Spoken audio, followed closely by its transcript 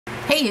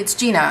Hey, it's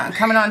Gina,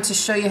 coming on to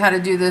show you how to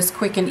do this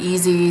quick and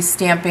easy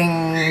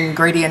stamping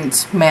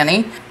gradient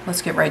mani.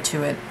 Let's get right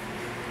to it.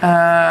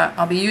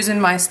 I'll be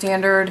using my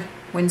standard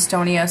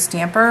Winstonia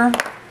stamper,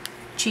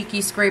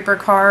 cheeky scraper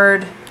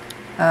card,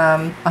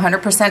 100%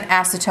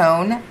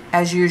 acetone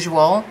as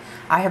usual.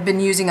 I have been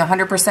using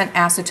 100%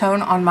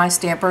 acetone on my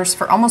stampers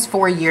for almost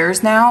 4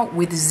 years now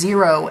with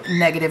 0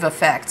 negative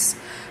effects.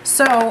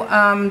 So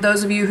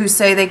those of you who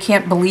say they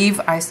can't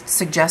believe I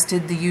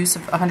suggested the use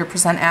of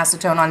 100%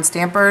 acetone on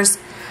stampers,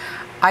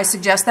 I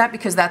suggest that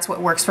because that's what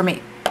works for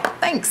me.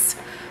 Thanks.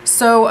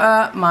 So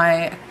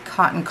my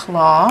cotton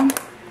claw,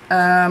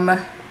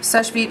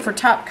 Seche Vite for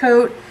top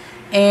coat,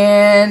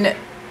 and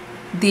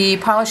the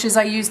polishes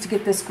I use to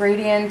get this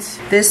gradient,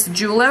 this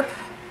Julep,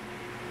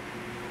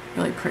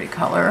 really pretty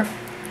color,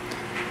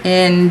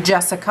 in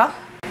Jessica,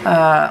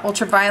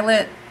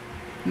 ultraviolet,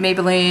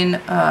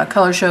 Maybelline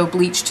Color Show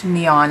Bleached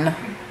Neon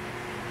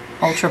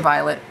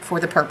Ultraviolet for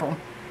the purple.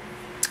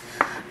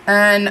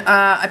 And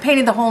I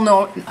painted the whole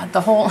nail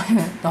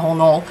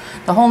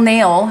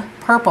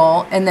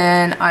purple, and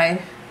then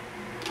I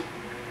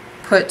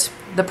put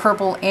the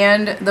purple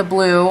and the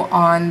blue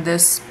on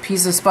this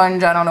piece of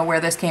sponge. I don't know where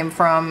this came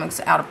from. It's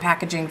out of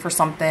packaging for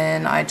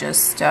something. I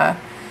just,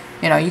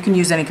 you know, you can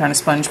use any kind of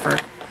sponge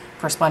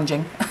for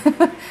sponging.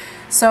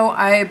 So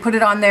I put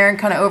it on there and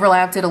kind of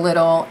overlapped it a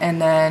little,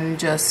 and then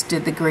just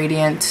did the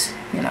gradient,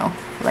 you know,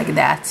 like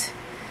that.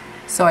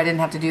 So I didn't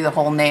have to do the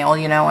whole nail,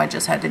 you know, I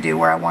just had to do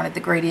where I wanted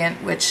the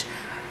gradient, which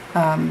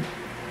I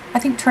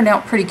think turned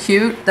out pretty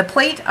cute. The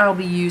plate I'll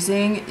be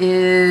using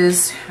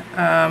is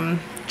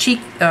Cece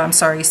and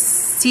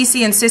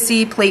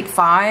Sissy Plate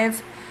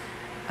 5.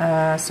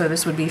 So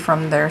this would be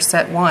from their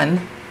set 1,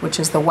 which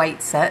is the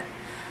white set.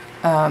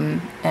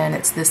 And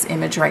it's this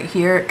image right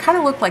here. It kind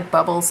of looked like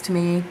bubbles to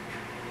me.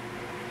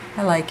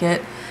 I like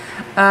it.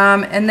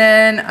 And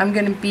then I'm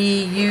going to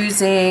be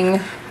using,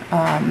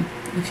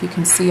 if you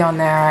can see on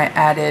there, I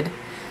added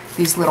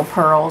these little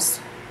pearls.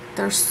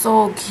 They're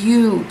so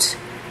cute.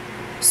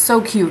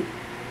 So cute.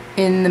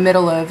 In the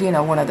middle of, you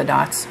know, one of the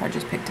dots. I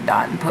just picked a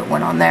dot and put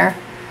one on there.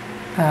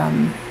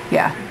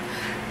 Yeah.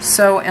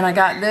 So, and I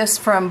got this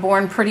from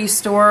Born Pretty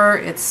store.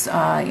 It's, you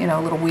know,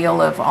 a little wheel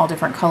of all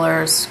different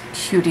colors.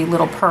 Cutie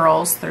little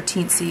pearls. They're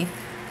teensy.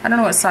 I don't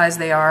know what size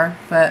they are,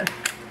 but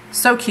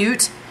so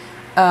cute.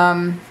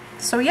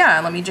 So yeah,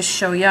 let me just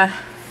show you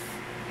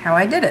how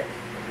I did it.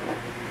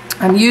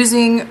 I'm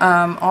using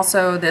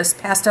also this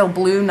pastel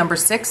blue number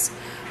 6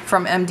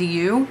 from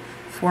MDU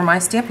for my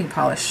stamping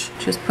polish.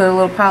 Just put a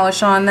little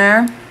polish on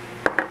there.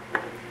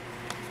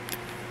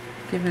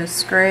 Give it a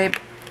scrape.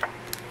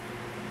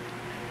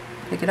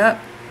 Pick it up.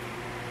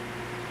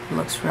 It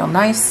looks real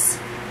nice.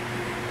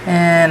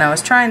 And I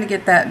was trying to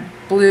get that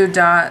blue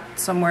dot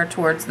somewhere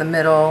towards the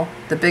middle,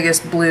 the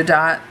biggest blue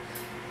dot.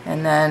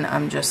 And then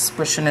I'm just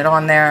squishing it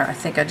on there. I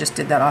think I just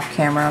did that off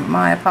camera.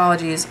 My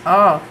apologies.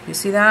 Oh, you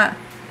see that?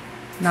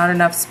 Not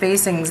enough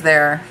spacings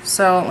there.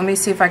 So let me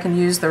see if I can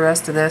use the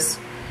rest of this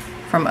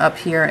from up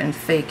here and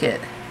fake it.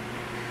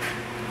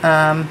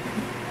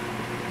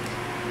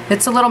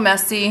 It's a little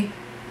messy.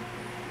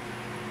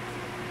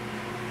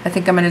 I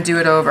think I'm going to do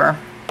it over.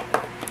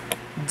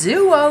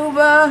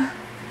 Do-over.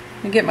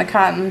 Let me get my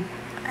cotton.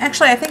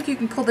 Actually, I think you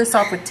can pull this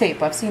off with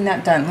tape. I've seen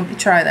that done. Let me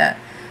try that.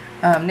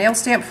 Nail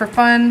Stamp for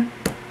Fun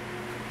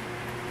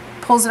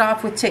pulls it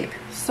off with tape.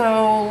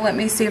 So let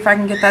me see if I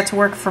can get that to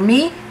work for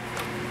me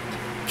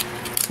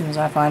as soon as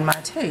I find my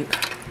tape.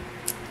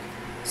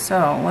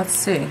 So let's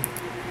see.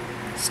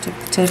 Stick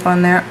the tape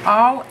on there.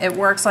 Oh, it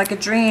works like a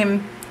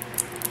dream.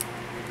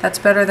 That's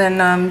better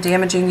than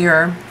damaging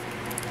your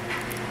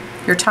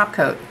top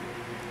coat.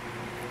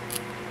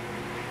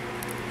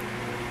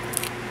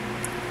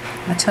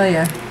 I tell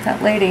you,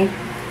 that lady,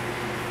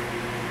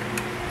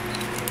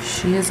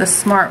 she is a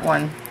smart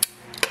one.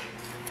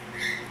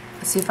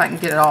 Let's see if I can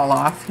get it all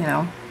off, you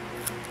know.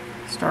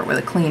 Start with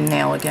a clean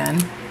nail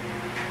again.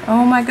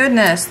 Oh my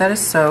goodness, that is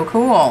so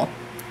cool.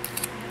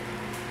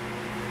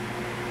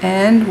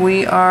 And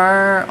we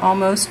are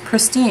almost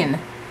pristine.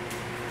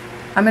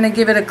 I'm going to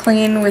give it a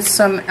clean with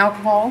some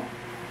alcohol,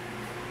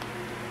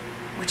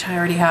 which I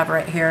already have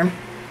right here,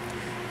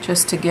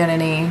 just to get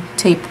any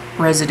tape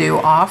residue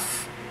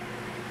off.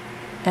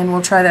 And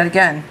we'll try that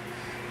again.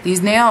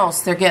 These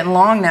nails, they're getting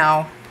long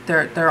now.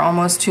 They're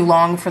almost too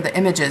long for the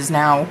images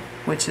now,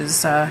 which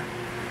is a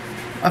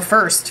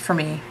first for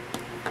me,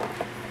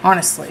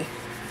 honestly.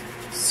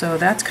 So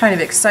that's kind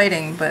of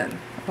exciting, but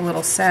a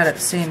little sad at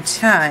the same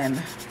time.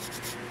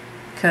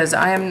 Because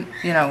I am,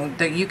 you know,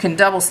 you can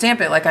double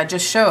stamp it like I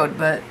just showed,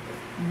 but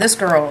this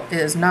girl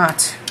is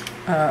not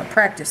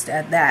practiced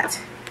at that.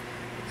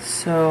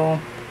 So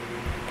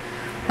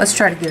let's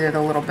try to get it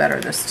a little better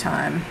this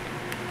time.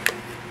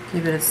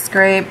 Give it a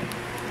scrape.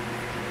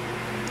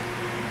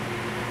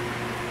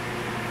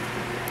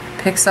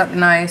 Picks up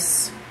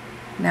nice.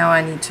 Now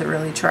I need to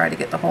really try to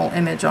get the whole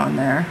image on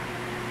there.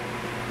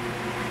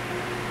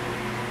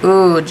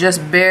 Ooh,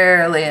 just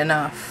barely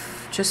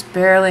enough. Just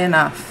barely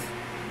enough.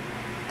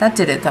 That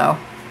did it though.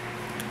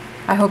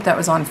 I hope that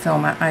was on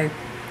film. I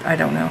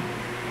don't know.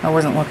 I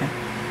wasn't looking,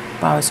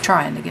 but I was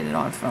trying to get it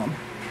on film.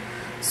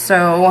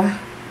 So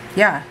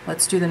yeah,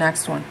 let's do the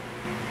next one.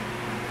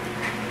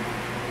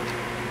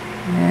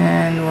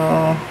 And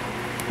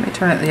let me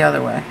turn it the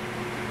other way.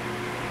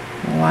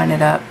 Line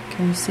it up.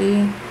 Can you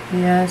see?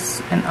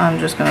 Yes, and I'm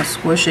just gonna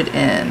squish it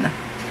in.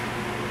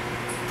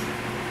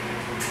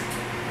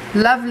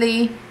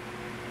 Lovely.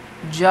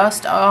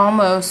 Just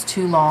almost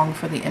too long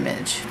for the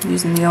image.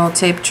 Using the old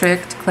tape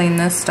trick to clean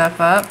this stuff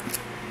up,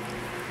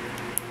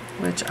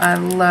 which I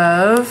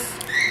love.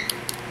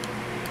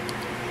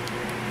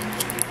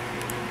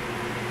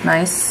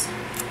 Nice.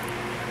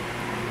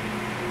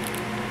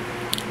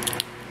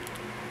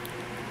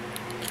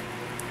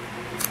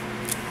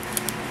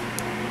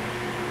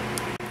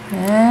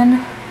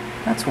 And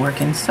that's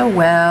working so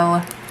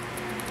well.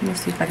 Let me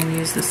see if I can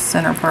use the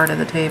center part of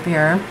the tape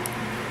here.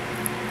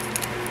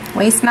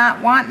 Waste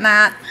not, want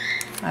not.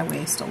 I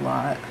waste a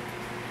lot.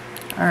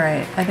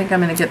 Alright, I think I'm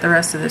going to get the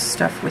rest of this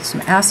stuff with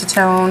some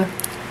acetone,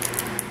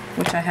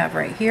 which I have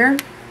right here.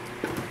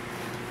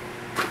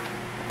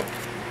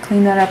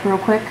 Clean that up real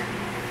quick.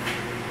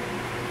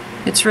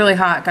 It's really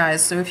hot,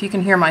 guys, so if you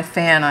can hear my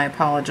fan, I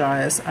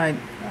apologize. I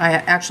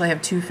actually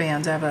have two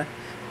fans. I have a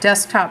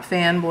desktop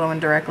fan blowing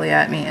directly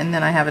at me, and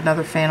then I have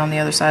another fan on the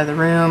other side of the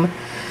room.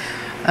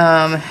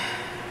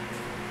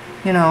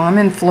 You know, I'm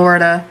in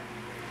Florida,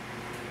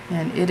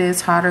 and it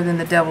is hotter than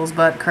the devil's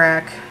butt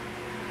crack.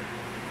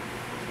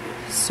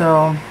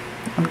 So,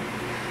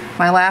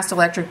 my last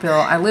electric bill,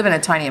 I live in a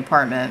tiny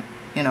apartment,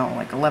 you know,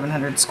 like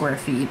 1,100 square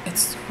feet.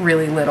 It's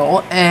really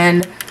little,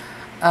 and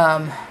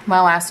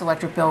my last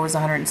electric bill was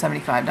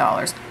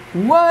 $175.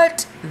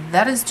 What?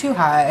 That is too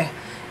high.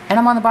 And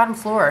I'm on the bottom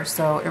floor,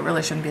 so it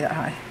really shouldn't be that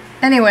high.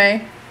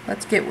 Anyway,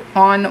 let's get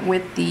on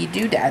with the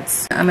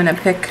doodads. I'm gonna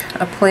pick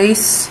a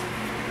place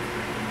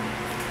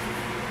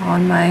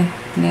on my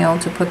nail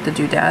to put the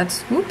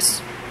doodads.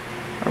 Oops,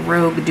 a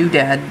rogue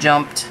doodad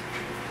jumped.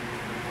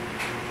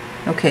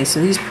 Okay, so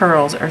these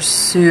pearls are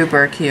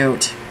super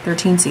cute. They're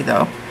teensy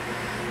though,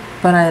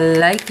 but I'm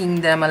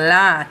liking them a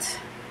lot.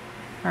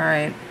 All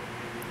right,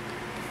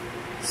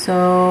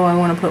 so I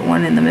want to put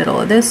one in the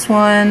middle of this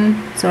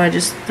one. So I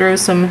just throw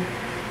some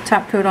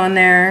top coat on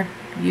there,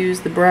 use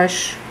the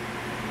brush,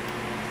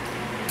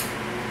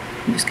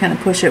 just kind of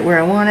push it where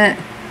I want it.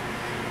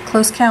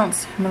 Close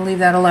counts, I'm going to leave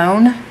that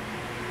alone.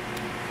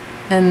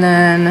 And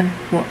then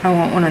I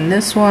want one on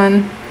this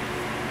one,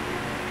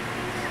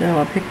 so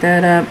I'll pick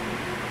that up.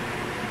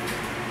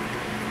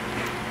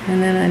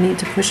 And then I need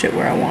to push it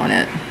where I want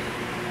it.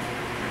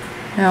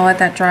 And I'll let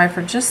that dry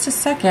for just a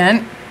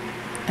second,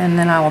 and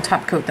then I will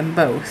top coat them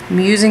both. I'm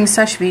using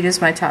Seche Vite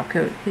as my top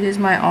coat. It is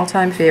my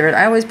all-time favorite.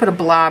 I always put a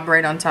blob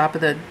right on top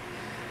of the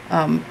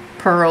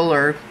pearl,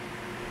 or,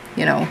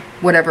 you know,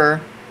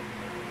 whatever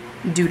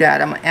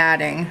doodad I'm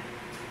adding,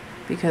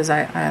 because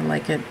I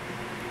like it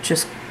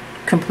just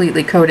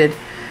completely coated.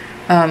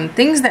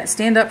 Things that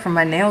stand up from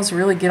my nails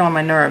really get on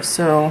my nerves,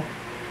 so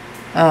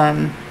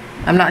I'm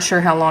not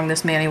sure how long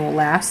this mani will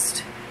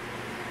last,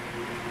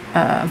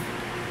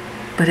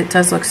 but it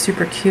does look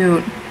super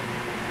cute.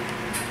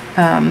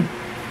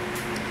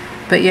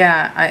 But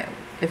yeah,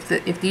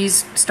 if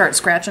these start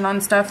scratching on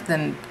stuff,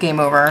 then game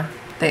over.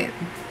 The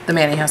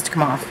mani has to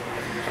come off.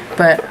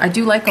 But I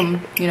do like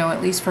them, you know,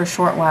 at least for a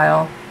short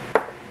while.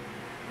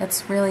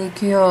 That's really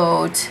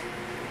cute.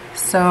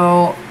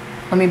 So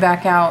let me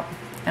back out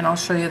and I'll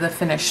show you the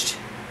finished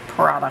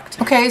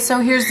product. Okay, so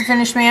here's the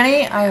finished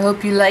mani. I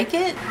hope you like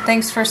it.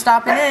 Thanks for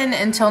stopping in.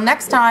 Until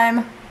next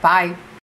time, bye.